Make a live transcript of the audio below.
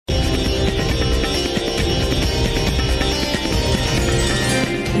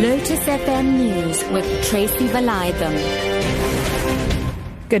Lotus FM News with TRACY VALAYDHAM.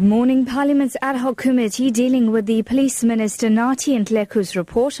 Good morning. Parliament's Adhoc Committee dealing with the Police Minister Nathis Nhleko's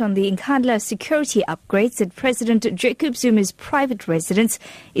report on the Nkandla security upgrades at President Jacob Zuma's private residence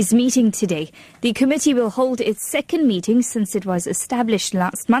is meeting today. The committee will hold its second meeting since it was established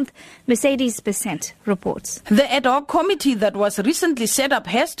last month. Mercedes Besant reports. The Adhoc Committee that was recently set up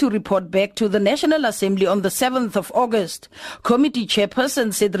has to report back to the National Assembly on the 7th of August. Committee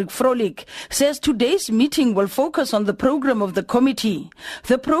Chairperson Cedric Frolik says today's meeting will focus on the program of the committee.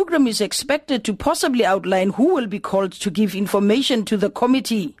 The program is expected to possibly outline who will be called to give information to the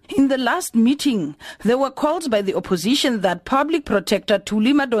committee. In the last meeting, there were calls by the opposition that Public Protector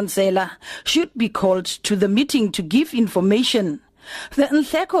Thuli Madonsela should be called to the meeting to give information. The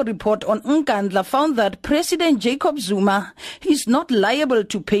Nhleko report on Nkandla found that President Jacob Zuma is not liable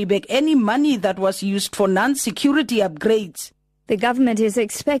to pay back any money that was used for non-security upgrades. The government is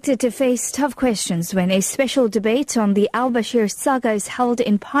expected to face tough questions when a special debate on the al-Bashir saga is held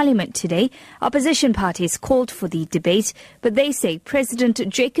in Parliament today. Opposition parties called for the debate, but they say President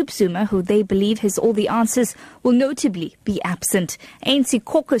Jacob Zuma, who they believe has all the answers, will notably be absent. ANC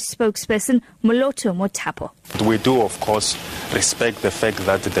caucus spokesperson Moloto Motapo. We do, of course, respect the fact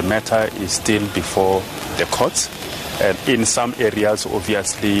that the matter is still before the courts. And in some areas,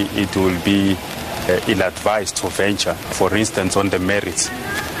 obviously, it will be ill-advised to venture, for instance, on the merits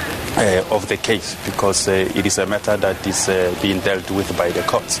of the case, because it is a matter that is being dealt with by the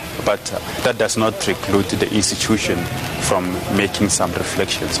courts. But that does not preclude the institution from making some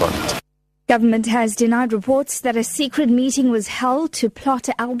reflections on it. Government has denied reports that a secret meeting was held to plot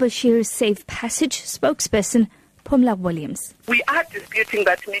al-Bashir's safe passage. Spokesperson Pumla Williams. We are disputing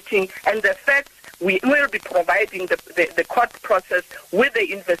that meeting and the facts. We will be providing the court process with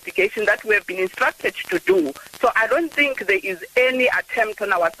the investigation that we have been instructed to do. So I don't think there is any attempt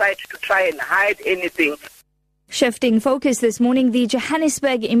on our side to try and hide anything. Shifting focus this morning, the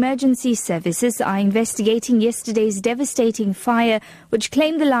Johannesburg Emergency Services are investigating yesterday's devastating fire which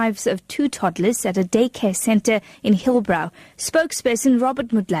claimed the lives of 2 toddlers at a daycare center in Hillbrow. Spokesperson Robert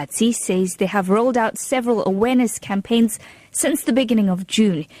Mudlatsi says they have rolled out several awareness campaigns since the beginning of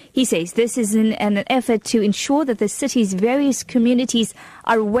June. He says this is in an effort to ensure that the city's various communities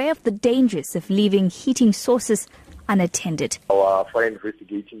are aware of the dangers of leaving heating sources unattended. Our fire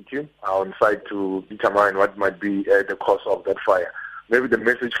investigating team are on site to determine what might be the cause of that fire. Maybe the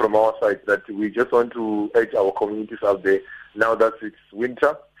message from our side that we just want to urge our communities out there, now that it's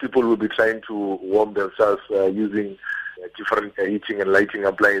winter, people will be trying to warm themselves using different heating and lighting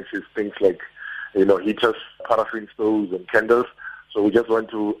appliances, things like heaters, paraffin stoves and candles. So we just want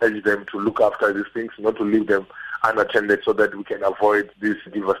to urge them to look after these things, not to leave them unattended, so that we can avoid these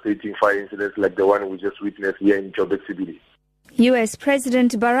devastating fire incidents like the one we just witnessed here in Joburg CBD. U.S.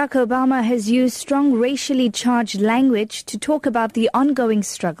 President Barack Obama has used strong racially charged language to talk about the ongoing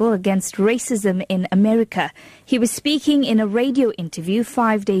struggle against racism in America. He was speaking in a radio interview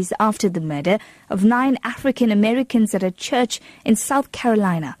 5 days after the murder of 9 African Americans at a church in South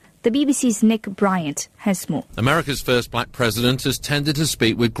Carolina. The BBC's Nick Bryant has more. America's first black president has tended to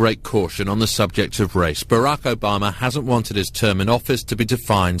speak with great caution on the subject of race. Barack Obama hasn't wanted his term in office to be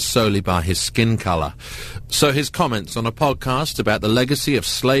defined solely by his skin colour. So his comments on a podcast about the legacy of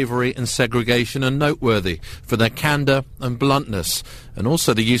slavery and segregation are noteworthy for their candour and bluntness, and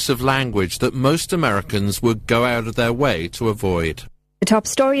also the use of language that most Americans would go out of their way to avoid. The top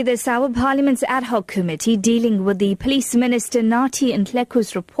story this hour, Parliament's Adhoc Committee dealing with the Police Minister Nathis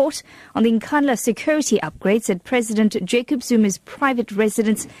Nhleko's report on the Nkandla security upgrades at President Jacob Zuma's private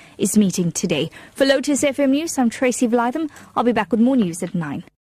residence is meeting today. For Lotus FM News, I'm TRACY VALAYDHAM. I'll be back with more news at 9.